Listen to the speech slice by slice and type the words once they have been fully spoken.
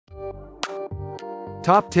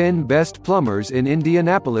Top 10 Best Plumbers in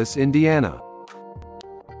Indianapolis, Indiana.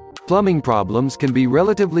 Plumbing problems can be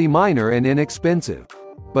relatively minor and inexpensive.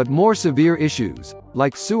 But more severe issues,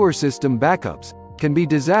 like sewer system backups, can be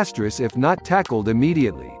disastrous if not tackled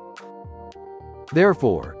immediately.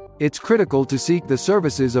 Therefore, it's critical to seek the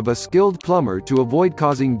services of a skilled plumber to avoid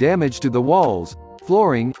causing damage to the walls,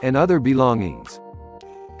 flooring, and other belongings.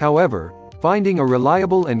 However, finding a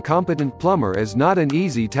reliable and competent plumber is not an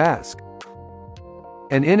easy task.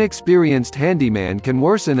 An inexperienced handyman can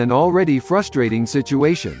worsen an already frustrating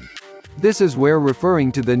situation. This is where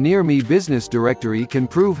referring to the Near Me business directory can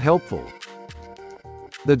prove helpful.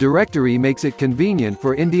 The directory makes it convenient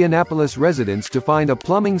for Indianapolis residents to find a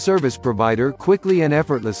plumbing service provider quickly and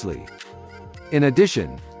effortlessly. In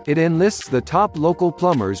addition, it enlists the top local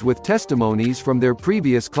plumbers with testimonies from their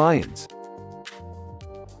previous clients.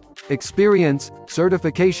 Experience,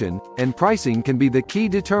 certification, and pricing can be the key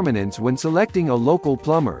determinants when selecting a local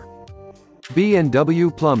plumber. B&W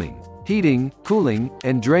Plumbing, Heating, Cooling,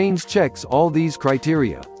 and Drains checks all these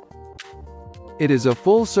criteria. It is a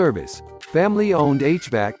full-service, family-owned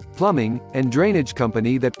HVAC, plumbing, and drainage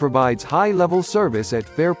company that provides high-level service at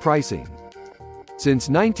fair pricing. Since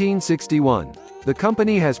 1961, the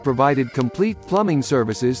company has provided complete plumbing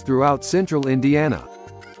services throughout central Indiana.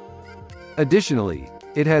 Additionally,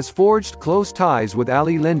 it has forged close ties with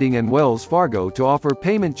Ally Lending and Wells Fargo to offer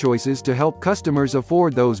payment choices to help customers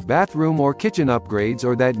afford those bathroom or kitchen upgrades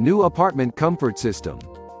or that new apartment comfort system.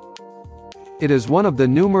 It is one of the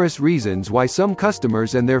numerous reasons why some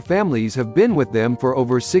customers and their families have been with them for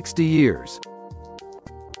over 60 years.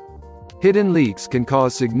 Hidden leaks can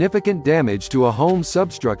cause significant damage to a home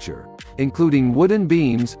substructure, including wooden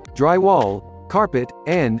beams, drywall, carpet,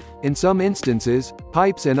 and, in some instances,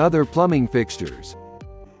 pipes and other plumbing fixtures.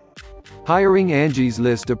 Hiring Angie's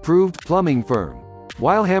List approved plumbing firm,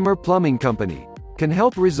 Weilhammer Plumbing Company, can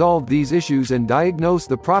help resolve these issues and diagnose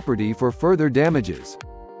the property for further damages.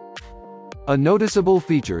 A noticeable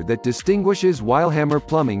feature that distinguishes Weilhammer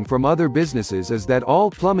Plumbing from other businesses is that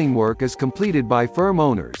all plumbing work is completed by firm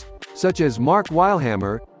owners, such as Mark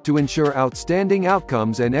Weilhammer, to ensure outstanding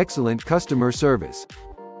outcomes and excellent customer service.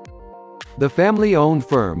 The family-owned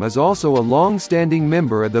firm is also a long-standing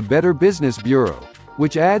member of the Better Business Bureau,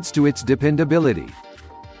 which adds to its dependability.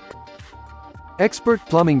 Expert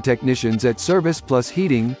plumbing technicians at Service Plus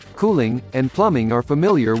Heating, Cooling, and Plumbing are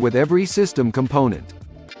familiar with every system component.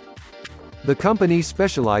 The company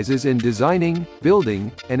specializes in designing,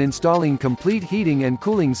 building, and installing complete heating and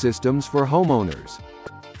cooling systems for homeowners.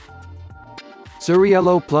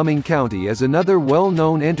 Ciriello Plumbing Co is another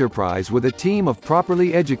well-known enterprise with a team of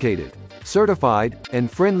properly educated, certified,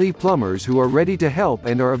 and friendly plumbers who are ready to help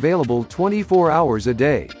and are available 24 hours a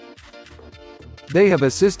day. They have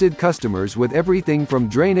assisted customers with everything from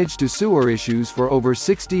drainage to sewer issues for over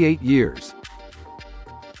 68 years.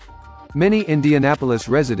 Many Indianapolis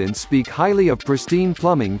residents speak highly of Pristine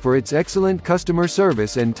Plumbing for its excellent customer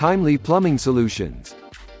service and timely plumbing solutions.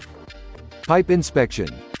 Pipe inspection,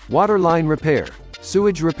 water line repair,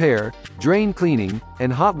 sewage repair, drain cleaning,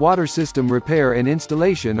 and hot water system repair and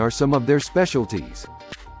installation are some of their specialties.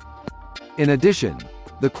 In addition,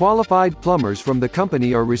 the qualified plumbers from the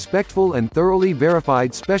company are respectful and thoroughly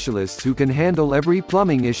verified specialists who can handle every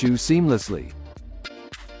plumbing issue seamlessly.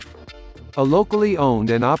 A locally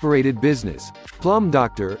owned and operated business, Plumb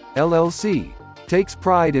Doctor, LLC, takes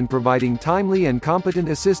pride in providing timely and competent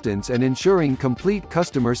assistance and ensuring complete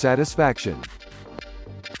customer satisfaction.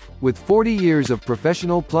 With 40 years of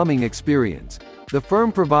professional plumbing experience, the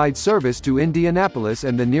firm provides service to Indianapolis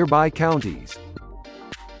and the nearby counties.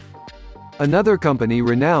 Another company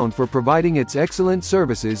renowned for providing its excellent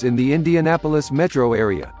services in the Indianapolis metro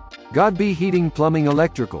area, Godby Heating Plumbing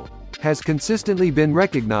Electrical, has consistently been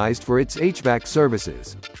recognized for its HVAC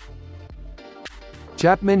services.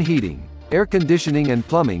 Chapman Heating, Air Conditioning and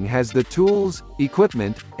Plumbing has the tools,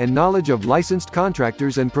 equipment, and knowledge of licensed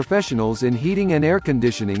contractors and professionals in heating and air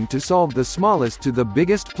conditioning to solve the smallest to the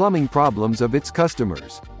biggest plumbing problems of its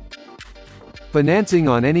customers. Financing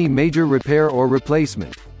on any major repair or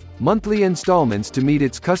replacement, monthly installments to meet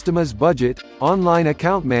its customer's budget, online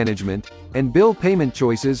account management, and bill payment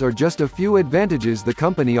choices are just a few advantages the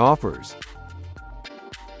company offers.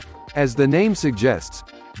 As the name suggests,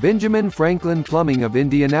 Benjamin Franklin Plumbing of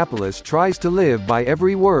Indianapolis tries to live by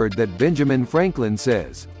every word that Benjamin Franklin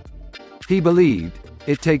says. He believed,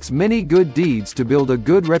 "It takes many good deeds to build a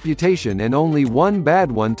good reputation and only one bad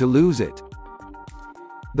one to lose it."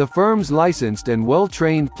 The firm's licensed and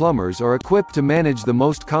well-trained plumbers are equipped to manage the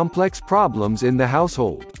most complex problems in the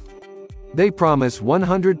household. They promise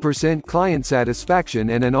 100% client satisfaction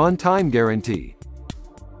and an on-time guarantee.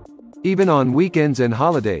 Even on weekends and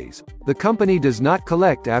holidays, the company does not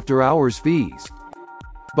collect after-hours fees.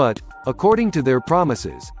 But, according to their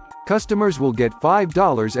promises, customers will get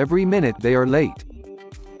 $5 every minute they are late.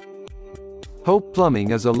 Hope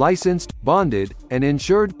Plumbing is a licensed, bonded, and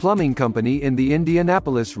insured plumbing company in the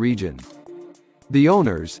Indianapolis region. The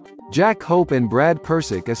owners, Jack Hope and Brad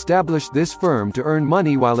Persick, established this firm to earn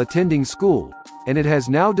money while attending school, and it has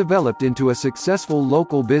now developed into a successful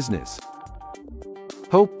local business.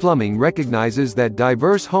 Hope Plumbing recognizes that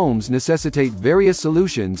diverse homes necessitate various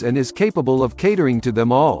solutions and is capable of catering to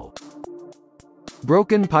them all.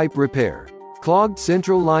 Broken pipe repair, clogged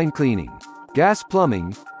central line cleaning, gas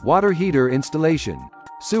plumbing, water heater installation,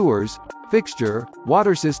 sewers, fixture,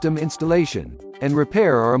 water system installation, and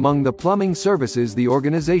repair are among the plumbing services the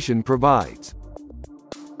organization provides.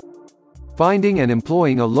 Finding and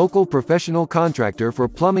employing a local professional contractor for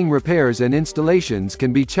plumbing repairs and installations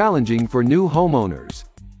can be challenging for new homeowners.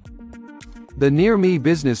 The Near Me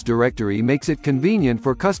Business Directory makes it convenient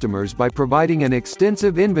for customers by providing an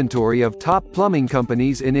extensive inventory of top plumbing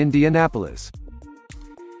companies in Indianapolis.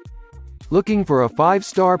 Looking for a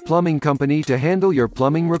 5-star plumbing company to handle your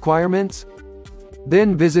plumbing requirements?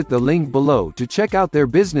 Then visit the link below to check out their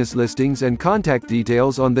business listings and contact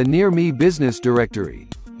details on the Near Me Business Directory.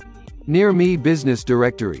 Near Me Business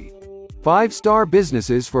Directory. 5-star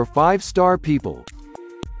businesses for 5-star people.